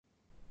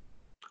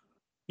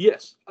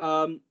Yes.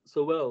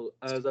 Well,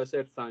 as I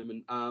said,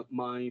 Simon,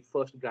 my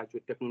first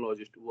graduate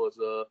technologist was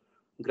a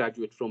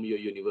graduate from your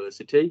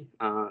university.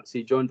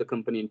 She joined the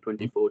company in Mhm.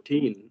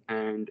 2014,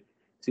 and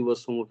she was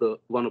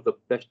one of the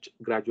best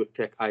graduate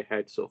tech I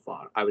had so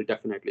far. I will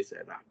definitely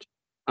say that.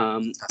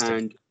 Fantastic.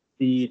 And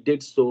she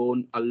did show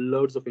a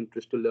loads of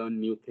interest to learn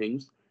new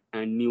things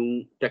and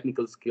new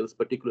technical skills,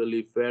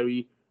 particularly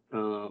very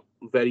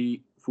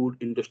food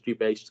industry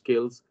based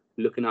skills,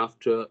 looking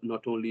after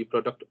not only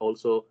product,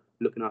 also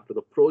looking after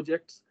the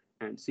projects.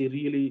 And she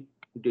really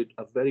did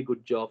a very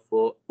good job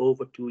for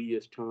over 2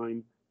 years'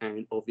 time.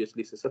 And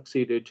obviously, she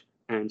succeeded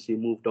and she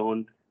moved on.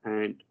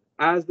 And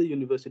as the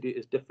university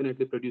is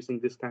definitely producing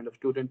this kind of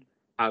student,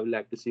 I would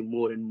like to see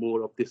more and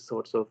more of these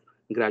sorts of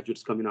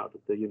graduates coming out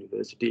of the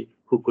university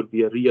who could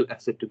be a real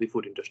asset to the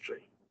food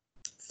industry.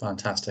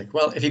 Fantastic.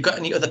 Well, if you've got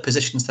any other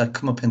positions that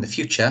come up in the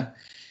future,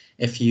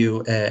 if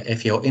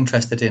you're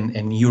interested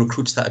in new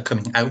recruits that are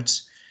coming out,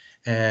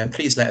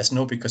 please let us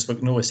know, because we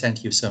can always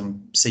send you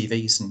some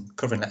CVs and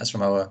covering letters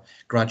from our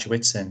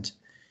graduates, and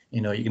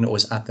you can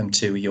always add them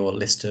to your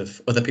list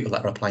of other people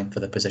that are applying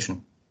for the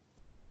position.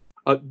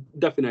 Uh,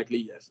 Definitely,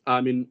 yes.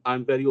 I mean,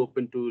 I'm very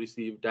open to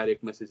receive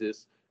direct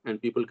messages, and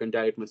people can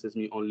direct message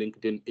me on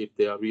LinkedIn if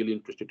they are really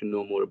interested to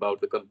know more about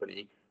the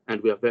company.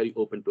 And we are very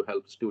open to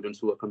help students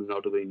who are coming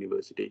out of the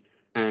university.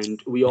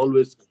 And we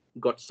always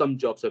got some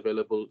jobs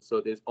available,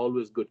 so there's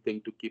always good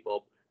thing to keep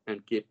up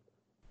and keep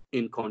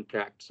in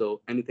contact.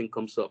 So anything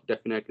comes up,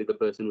 definitely the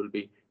person will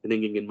be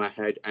ringing in my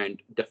head,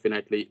 and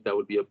definitely that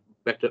would be a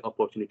better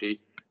opportunity,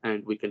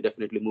 and we can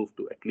definitely move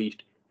to at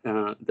least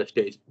the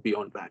stage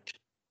beyond that.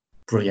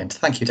 Brilliant.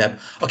 Thank you, Deb.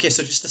 Okay,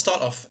 so just to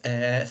start off,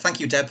 thank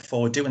you, Deb,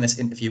 for doing this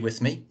interview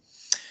with me.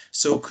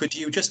 So could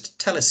you just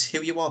tell us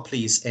who you are,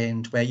 please,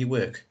 and where you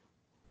work?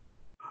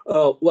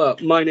 Well,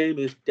 my name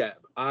is Deb.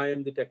 I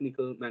am the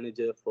technical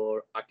manager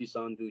for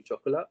Artisan du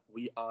Chocolat.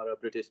 We are a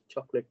British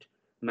chocolate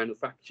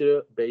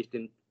manufacturer based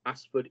in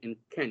Ashford in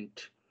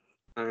Kent,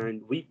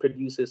 and we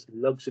produces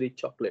luxury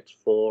chocolates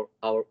for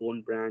our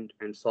own brand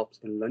and shops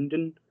in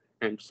London.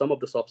 And some of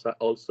the shops are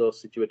also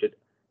situated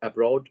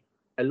abroad.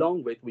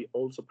 Along with, we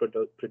also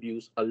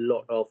produce a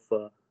lot of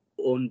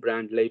own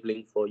brand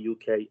labeling for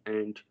UK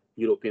and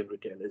European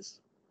retailers.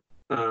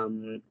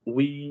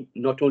 We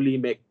not only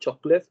make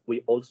chocolates,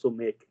 we also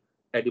make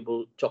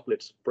edible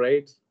chocolate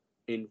spreads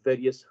in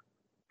various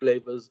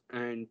flavors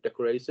and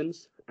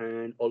decorations,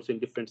 and also in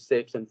different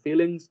shapes and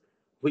fillings,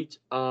 which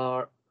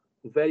are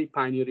very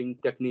pioneering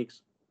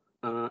techniques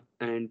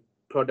and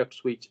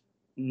products which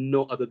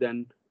no other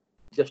than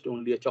just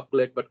only a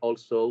chocolate, but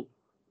also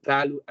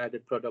value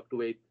added product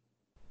with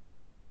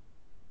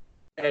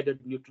added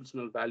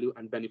nutritional value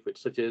and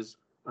benefits, such as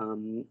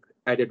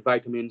added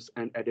vitamins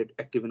and added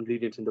active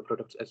ingredients in the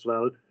products as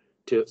well.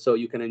 So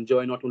you can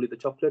enjoy not only the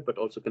chocolate, but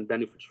also can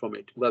benefit from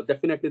it. Well,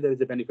 definitely there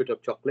is a benefit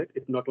of chocolate.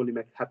 It not only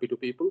makes happy to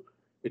people,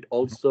 it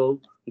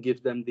also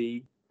gives them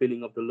the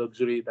feeling of the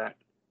luxury that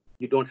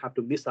you don't have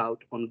to miss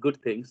out on good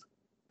things.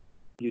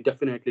 You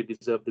definitely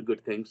deserve the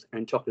good things,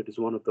 and chocolate is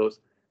one of those.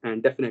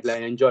 And definitely, I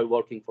enjoy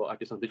working for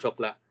Artisan du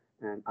Chocolat,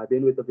 and I've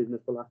been with the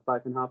business for the last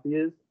 5.5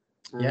 years.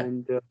 Yeah.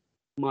 And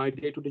my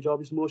day-to-day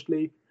job is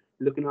mostly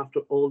looking after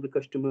all the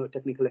customer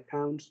technical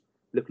accounts,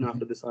 looking Mhm.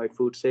 after the site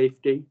food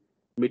safety,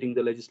 meeting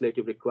the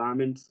legislative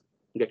requirements,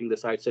 getting the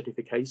site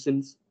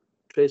certifications,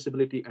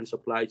 traceability and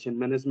supply chain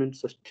management,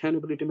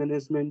 sustainability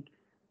management,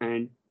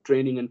 and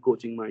training and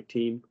coaching my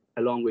team,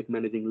 along with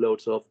managing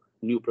loads of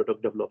new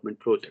product development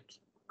projects.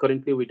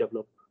 Currently, we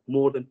develop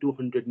more than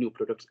 200 new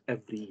products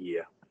every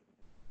year.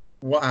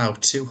 Wow,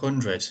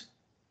 200.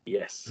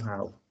 Yes.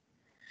 Wow.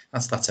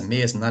 That's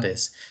amazing, that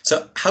is.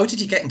 So how did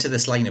you get into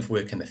this line of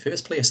work in the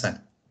first place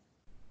then?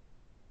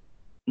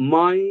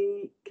 My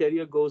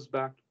career goes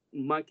back.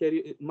 My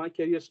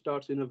career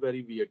starts in a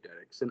very weird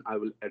direction. I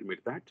will admit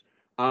that.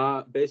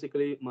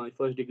 Basically, my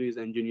first degree is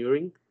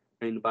engineering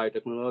in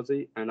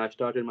biotechnology, and I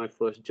started my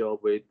first job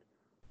with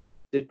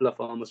Cipla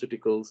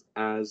Pharmaceuticals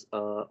as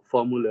a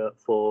formula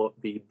for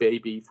the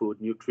baby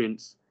food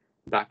nutrients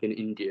back in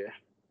India.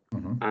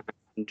 Mhm.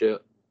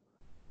 And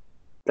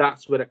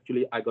that's where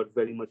actually I got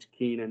very much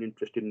keen and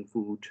interested in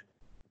food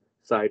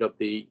side of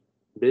the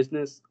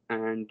business.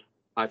 And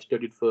I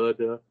studied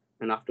further.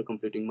 And after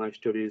completing my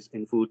studies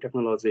in food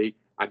technology,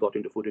 I got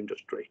into food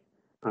industry.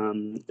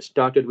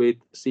 Started with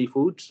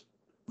seafoods.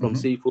 From Mhm.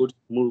 seafood,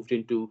 moved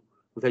into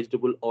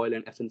vegetable oil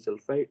and essential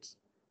fats.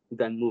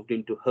 Then moved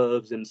into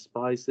herbs and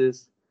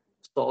spices,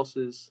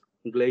 sauces,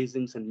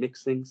 glazings and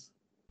mixings.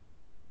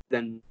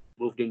 Then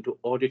moved into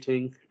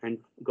auditing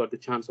and got the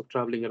chance of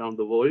traveling around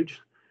the world.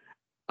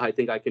 I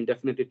think I can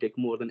definitely take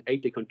more than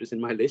 80 countries in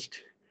my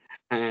list.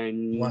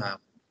 And Wow.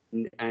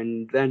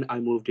 and then I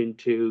moved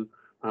into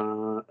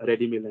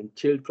ready meal and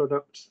chilled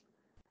products,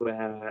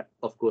 where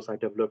of course I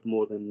developed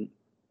more than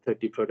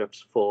 30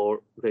 products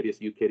for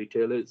various UK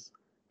retailers.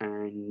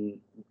 And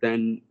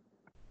then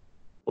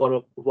for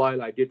a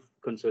while I did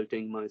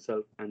consulting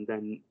myself, and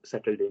then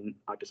settled in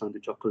Artisan du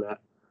Chocolat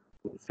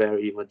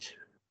very much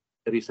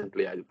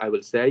recently, I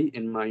will say,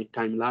 in my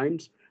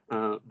timelines.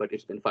 but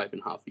it's been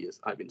 5.5 years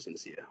I've been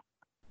sincere.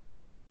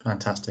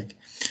 Fantastic.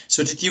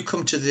 So did you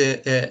come to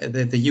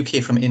the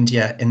UK from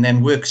India and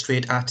then work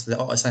straight at the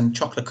Artisan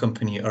Chocolate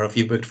Company, or have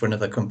you worked for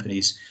another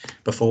companies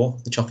before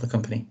the chocolate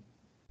company?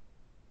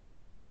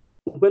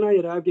 When I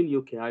arrived in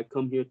UK, I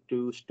come here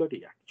to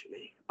study.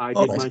 Actually, I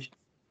did my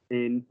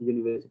in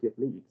University of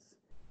Leeds.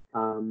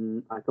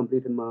 I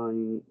completed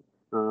my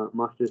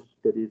master's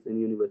studies in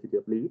University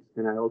of Leeds,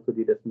 and I also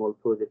did a small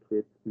project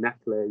with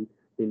Nestle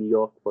in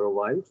York for a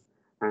while.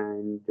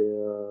 And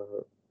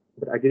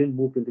but I didn't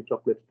move into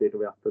chocolate straight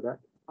away after that.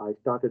 I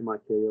started my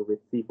career with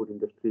seafood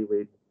industry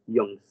with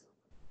Young's,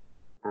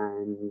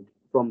 and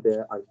from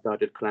there I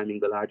started climbing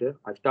the ladder.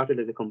 I started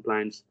as a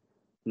compliance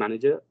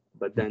manager,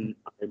 but then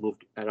I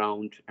moved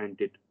around and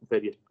did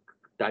various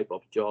type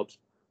of jobs,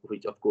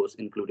 which of course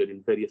included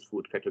in various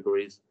food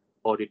categories,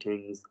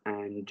 auditings,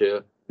 and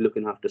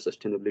looking after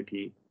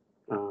sustainability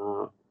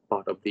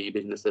part of the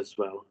business as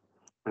well.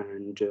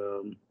 And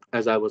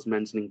as I was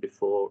mentioning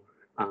before,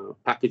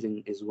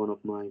 packaging is one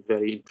of my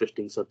very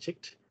interesting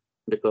subject,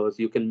 because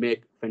you can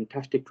make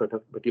fantastic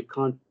product, but you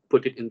can't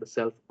put it in the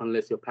shelf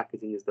unless your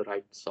packaging is the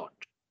right sort.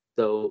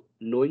 So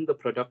knowing the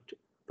product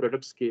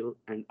scale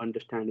and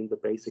understanding the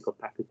basic of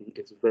packaging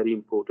is very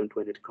important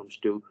when it comes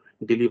to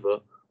deliver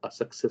a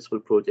successful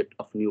project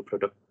of new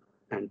product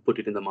and put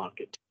it in the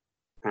market.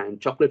 And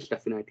chocolates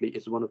definitely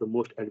is one of the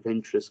most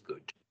adventurous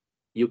good.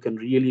 You can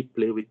really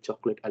play with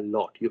chocolate a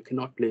lot. You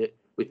cannot play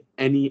with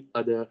any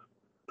other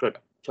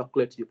product.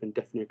 Chocolates, you can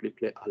definitely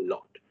play a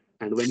lot.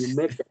 And when you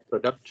make that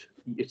product,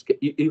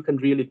 you can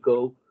really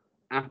go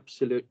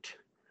absolute,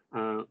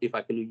 if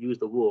I can use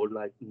the word,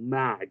 like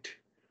mad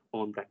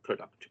on that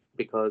product,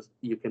 because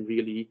you can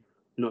really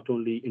not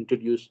only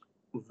introduce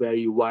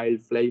very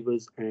wild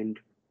flavors and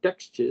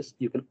textures,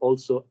 you can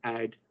also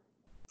add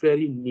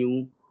very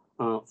new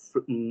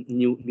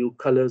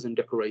colors and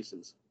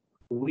decorations.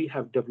 We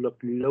have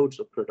developed loads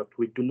of product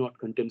which do not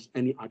contain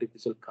any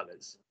artificial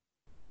colors.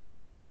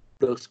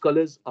 Those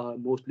colors are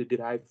mostly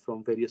derived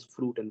from various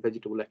fruit and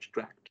vegetable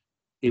extract,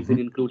 even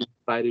including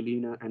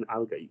spirulina and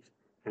algae.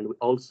 And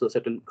also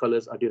certain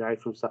colors are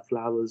derived from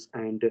flowers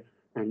and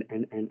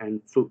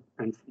fruit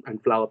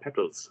and flower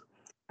petals.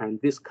 And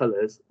these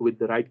colors, with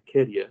the right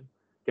carrier,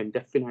 can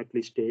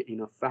definitely stay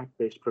in a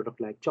fat-based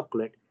product like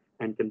chocolate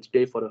and can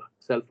stay for a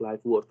shelf life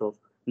worth of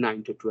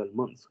 9 to 12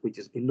 months, which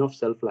is enough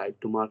shelf life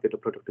to market a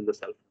product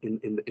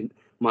in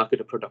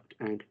market a product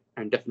and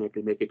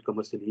definitely make it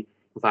commercially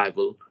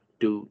viable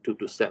to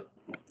sell.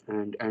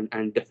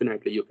 And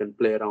definitely you can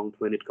play around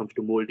when it comes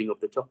to molding of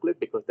the chocolate,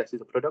 because this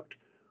is a product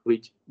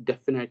which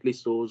definitely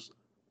shows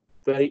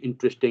very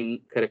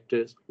interesting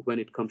characters when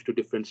it comes to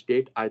different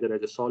state, either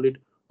as a solid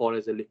or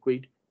as a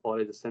liquid or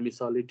as a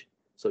semi-solid.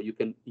 So you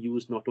can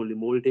use not only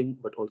molding,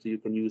 but also you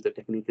can use the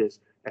technique as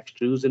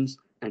extrusions,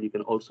 and you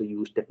can also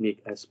use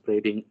technique as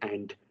spreading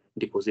and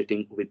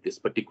depositing with this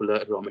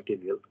particular raw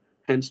material.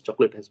 Hence,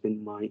 chocolate has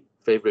been my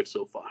favorite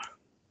so far.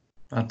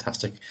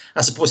 Fantastic.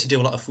 I suppose you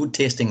do a lot of food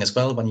tasting as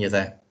well when you're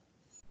there.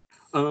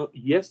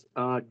 Yes,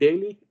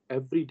 daily,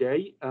 every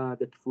day,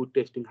 that food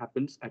tasting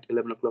happens at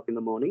 11 o'clock in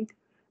the morning,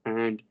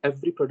 and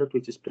every product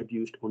which is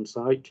produced on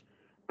site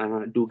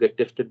do get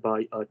tested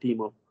by a team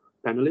of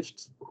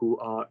panelists who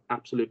are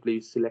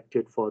absolutely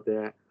selected for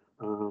their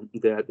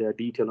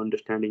detailed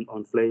understanding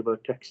on flavor,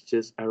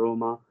 textures,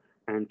 aroma,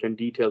 and can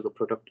detail the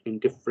product in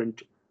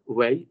different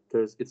way,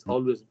 because it's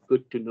always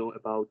good to know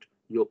about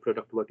your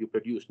product, what you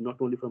produce, not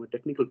only from a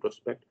technical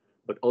prospect,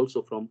 but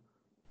also from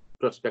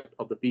prospect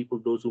of the people,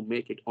 those who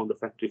make it on the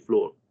factory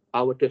floor.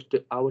 Our test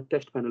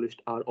panelists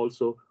are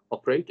also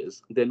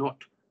operators. They're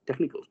not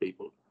technical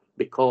people,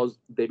 because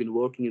they've been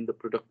working in the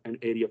product and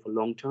area for a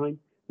long time.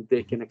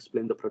 They can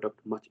explain the product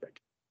much better.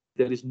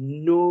 There is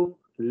no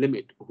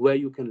limit where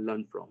you can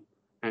learn from.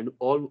 And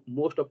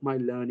most of my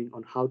learning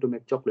on how to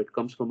make chocolate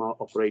comes from our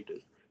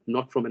operators,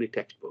 not from any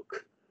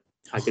textbook.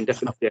 I can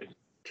definitely tell you.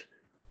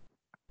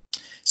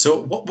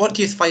 So what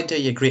do you find are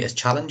your greatest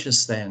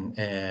challenges then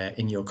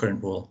in your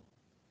current role?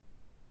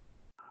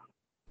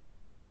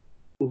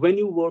 When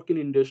you work in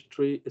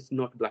industry, it's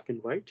not black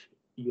and white.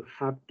 You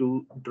have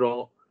to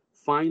draw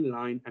fine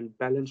line and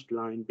balanced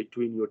line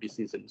between your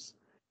decisions.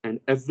 And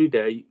every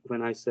day,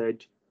 when I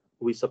said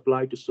we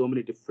supply to so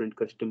many different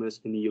customers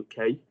in the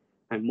UK,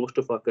 and most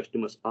of our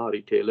customers are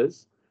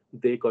retailers,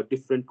 they got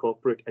different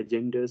corporate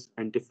agendas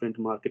and different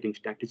marketing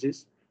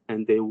strategies,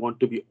 and they want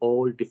to be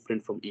all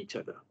different from each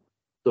other.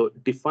 So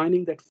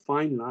defining that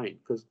fine line,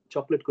 because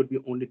chocolate could be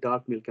only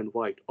dark milk and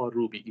white, or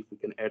ruby if we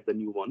can add the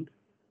new one,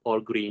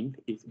 or green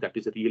if that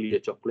is really a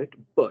chocolate.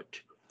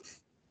 But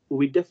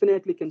we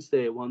definitely can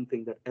say one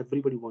thing, that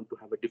everybody wants to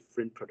have a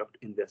different product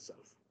in their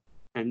self.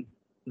 And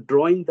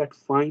drawing that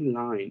fine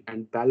line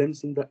and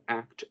balancing the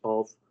act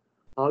of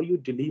how you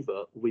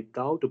deliver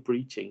without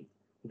breaching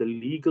the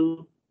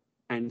legal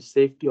and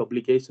safety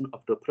obligation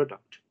of the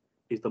product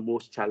is the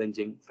most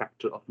challenging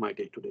factor of my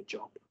day-to-day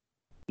job.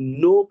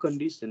 No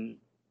condition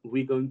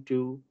we're going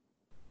to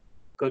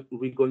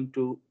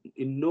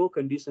in no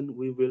condition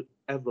we will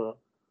ever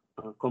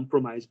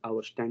compromise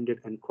our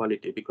standard and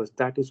quality, because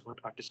that is what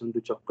Artisan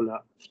du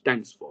Chocolat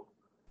stands for.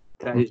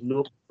 There is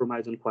no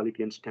compromise on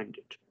quality and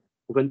standard.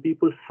 When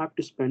people have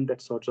to spend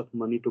that sort of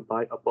money to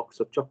buy a box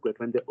of chocolate,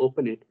 when they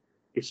open it,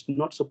 it's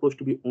not supposed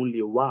to be only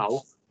a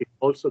wow, it's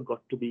also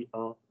got to be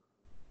a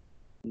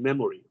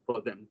memory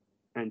for them.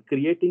 And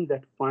creating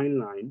that fine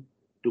line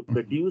to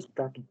produce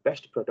that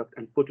best product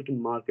and put it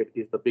in market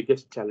is the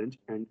biggest challenge.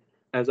 And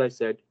as I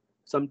said,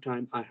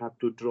 sometimes I have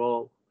to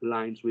draw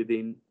lines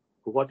within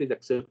what is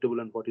acceptable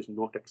and what is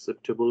not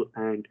acceptable,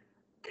 and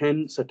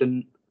can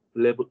certain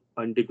level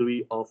and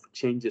degree of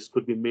changes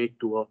could be made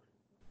to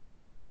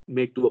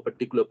a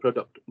particular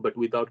product, but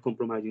without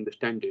compromising the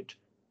standard,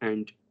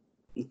 and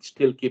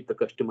still keep the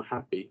customer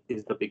happy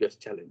is the biggest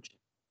challenge.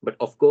 But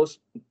of course,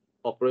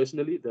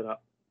 operationally, there are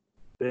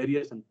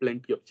various and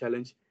plenty of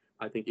challenge.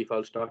 I think if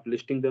I'll start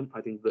listing them,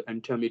 I think the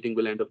entire meeting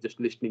will end up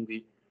just listing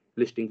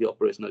the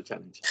operational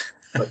challenge.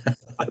 But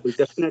I will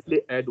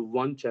definitely add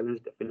one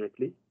challenge,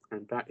 definitely,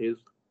 and that is,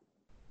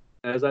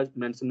 as I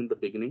mentioned in the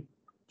beginning,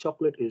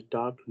 chocolate is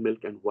dark,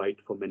 milk, and white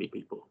for many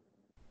people.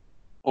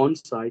 On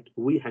site,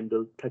 we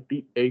handle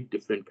 38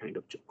 different kind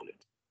of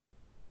chocolates,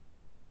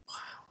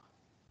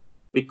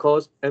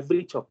 because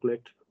every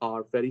chocolate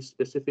are very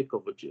specific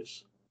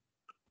coverages,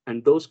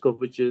 and those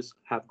coverages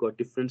have got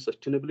different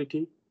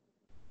sustainability,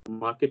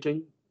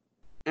 marketing,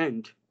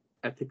 and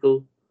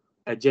ethical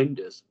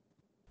agendas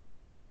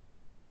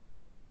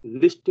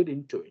listed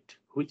into it,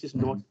 which is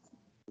not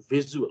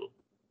visual,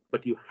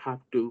 but you have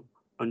to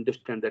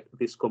understand that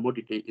this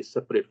commodity is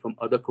separate from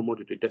other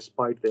commodity,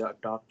 despite they are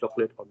dark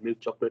chocolate or milk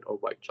chocolate or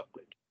white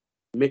chocolate.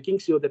 Making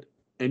sure that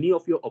any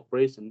of your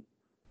operation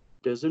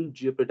doesn't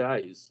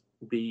jeopardize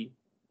the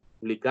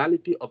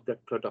legality of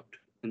that product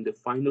in the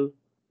final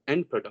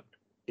end product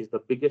is the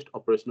biggest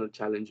operational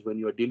challenge when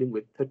you are dealing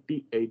with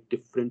 38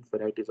 different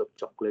varieties of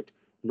chocolate,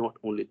 not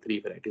only 3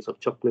 varieties of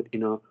chocolate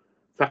in a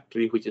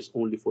factory which is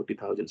only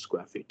 40,000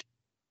 square feet.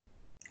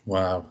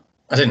 Wow.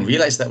 I didn't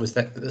realize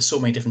there's so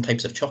many different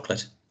types of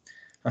chocolate.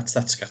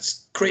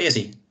 That's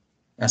crazy,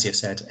 as you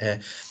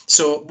said.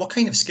 So what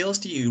kind of skills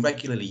do you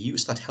regularly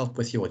use that help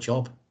with your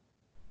job?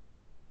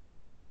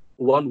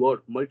 One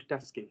word: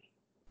 multitasking.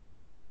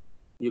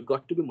 You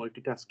got to be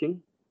multitasking.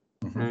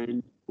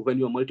 And when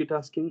you're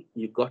multitasking,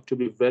 you got to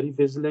be very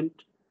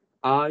vigilant.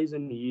 Eyes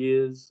and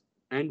ears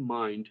and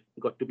mind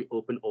got to be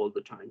open all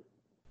the time,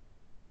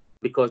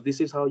 because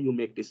this is how you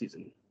make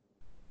decision.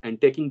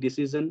 And taking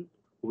decision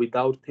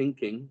without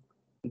thinking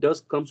does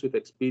comes with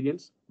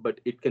experience,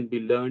 but it can be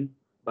learned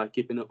by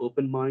keeping an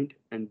open mind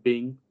and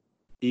being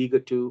eager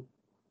to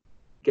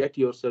get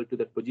yourself to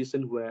that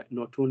position where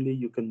not only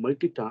you can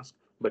multitask,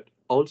 but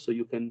also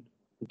you can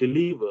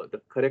deliver the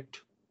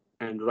correct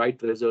and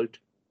right result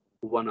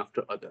one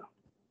after other.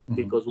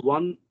 Because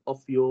one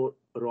of your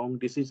wrong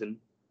decision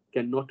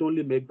can not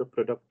only make the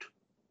product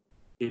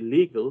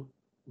illegal,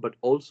 but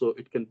also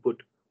it can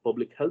put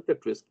public health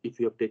at risk if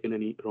you have taken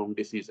any wrong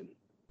decision.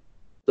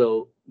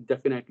 So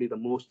definitely the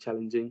most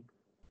challenging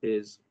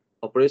is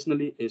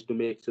operationally is to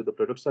make sure the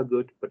products are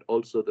good, but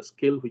also the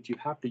skill which you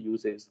have to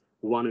use is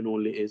one and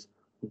only is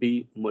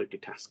be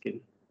multitasking.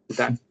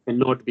 That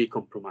cannot be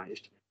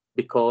compromised,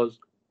 because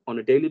on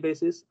a daily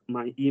basis,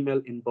 my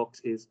email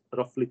inbox is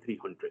roughly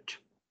 300.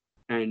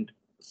 And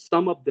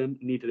some of them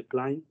need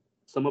replying,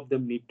 some of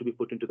them need to be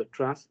put into the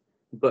trash,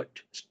 but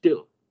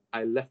still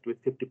I left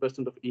with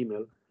 50% of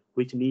email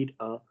which need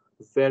a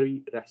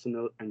very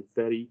rational and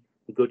very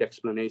good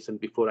explanation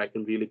before I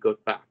can really go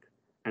back.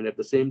 And at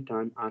the same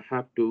time, I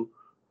have to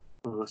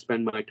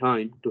spend my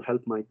time to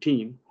help my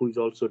team, who is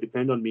also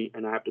depend on me,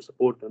 and I have to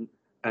support them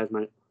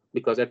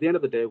because at the end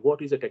of the day,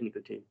 what is a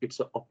technical team? It's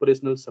an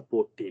operational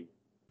support team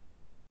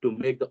to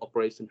make the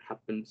operation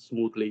happen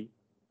smoothly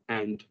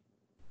and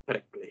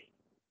correctly.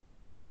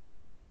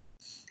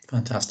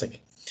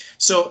 Fantastic.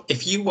 So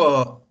if you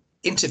were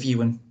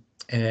interviewing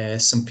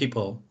some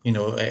people,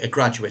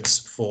 graduates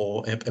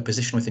for a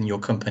position within your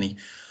company,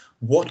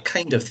 what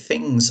kind of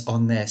things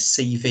on their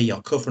CV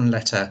or covering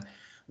letter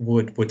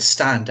would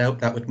stand out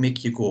that would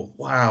make you go,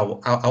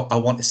 wow, I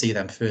want to see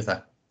them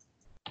further?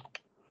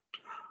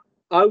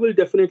 I will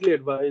definitely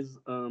advise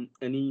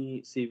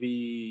any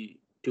CV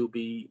to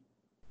be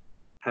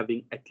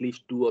having at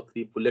least 2 or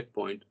 3 bullet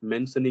points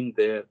mentioning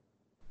their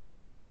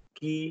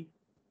key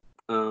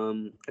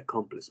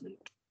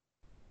accomplishment,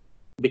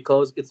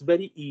 because it's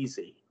very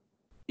easy.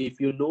 If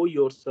you know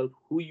yourself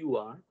who you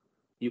are,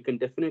 you can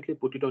definitely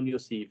put it on your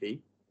CV.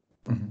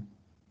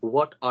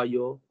 What are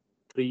your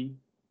 3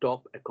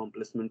 top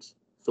accomplishments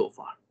so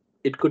far?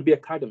 It could be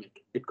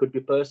academic, it could be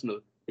personal,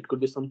 it could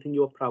be something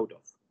you're proud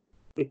of.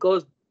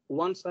 Because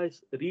once I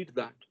read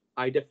that,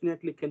 I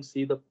definitely can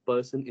see the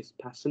person is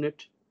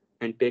passionate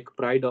and take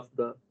pride of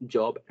the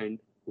job and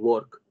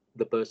work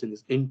the person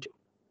is into.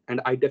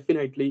 And I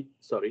definitely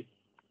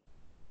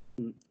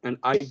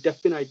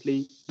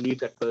need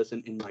that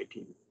person in my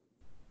team.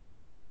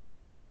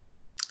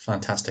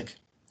 Fantastic.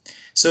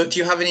 So do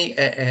you have any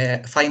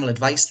final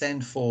advice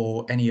then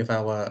for any of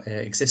our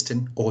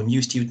existing or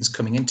new students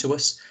coming into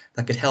us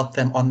that could help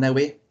them on their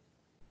way?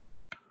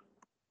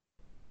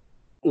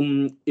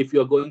 If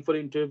you're going for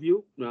an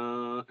interview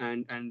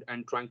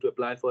and trying to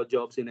apply for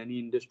jobs in any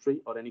industry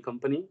or any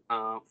company,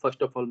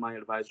 first of all, my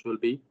advice will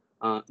be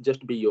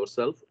just be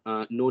yourself.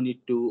 No need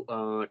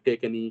to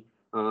take any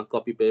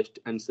copy paste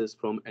answers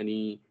from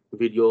any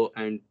video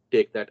and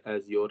take that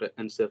as your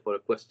answer for a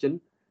question.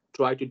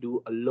 Try to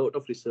do a lot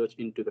of research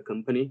into the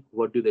company.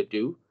 What do they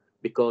do?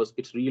 Because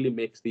it really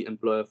makes the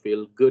employer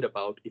feel good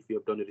about if you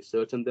have done a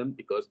research on them,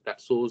 because that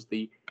shows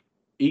the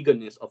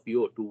eagerness of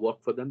you to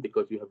work for them,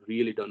 because you have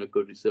really done a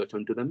good research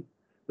onto them.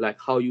 Like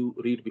how you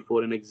read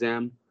before an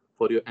exam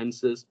for your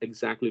answers,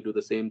 exactly do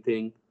the same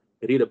thing.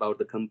 Read about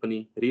the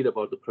company, read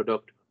about the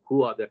product,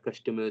 who are their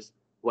customers,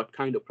 what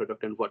kind of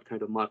product and what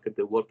kind of market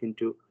they work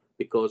into.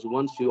 Because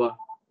once you are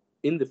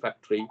in the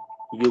factory,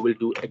 you will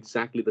do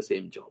exactly the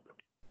same job.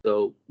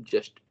 So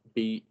just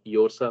be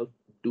yourself,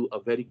 do a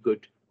very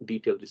good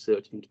detailed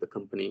research into the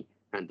company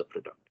and the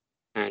product.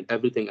 And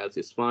everything else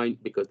is fine,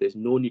 because there's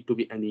no need to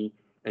be any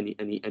any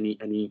any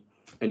any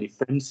any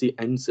fancy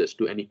answers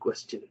to any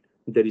question.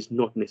 That is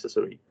not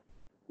necessary.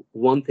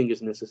 One thing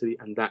is necessary,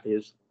 and that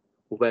is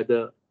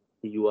whether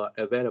you are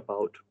aware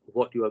about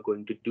what you are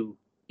going to do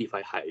if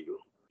I hire you.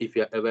 If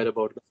you are aware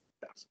about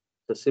that,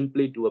 so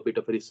simply do a bit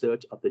of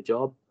research of the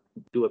job,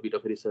 do a bit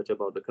of research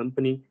about the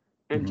company,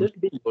 and Mhm. just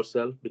be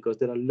yourself, because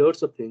there are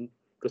lots of things.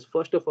 Because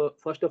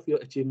first of your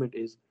achievement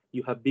is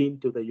you have been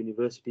to the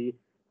university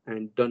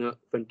and done a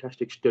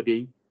fantastic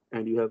study,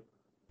 and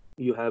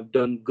you have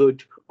done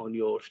good on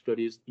your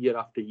studies year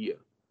after year.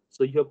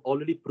 So you have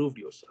already proved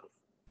yourself.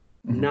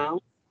 Mhm. Now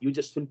you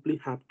just simply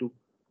have to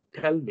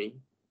tell me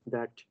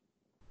that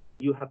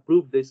you have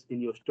proved this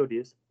in your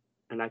studies,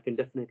 and I can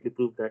definitely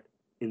prove that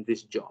in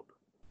this job.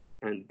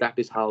 And that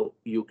is how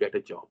you get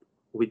a job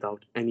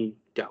without any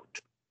doubt.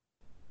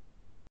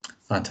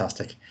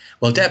 Fantastic.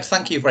 Well, Deb,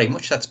 thank you very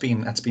much. That's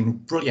been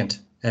brilliant.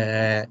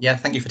 Yeah,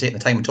 thank you for taking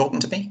the time and talking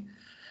to me.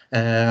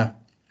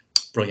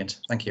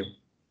 Brilliant. Thank you.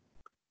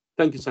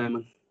 Thank you,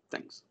 Simon.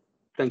 Thanks.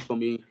 Thanks for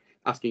me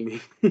asking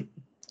me.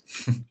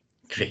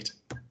 Great.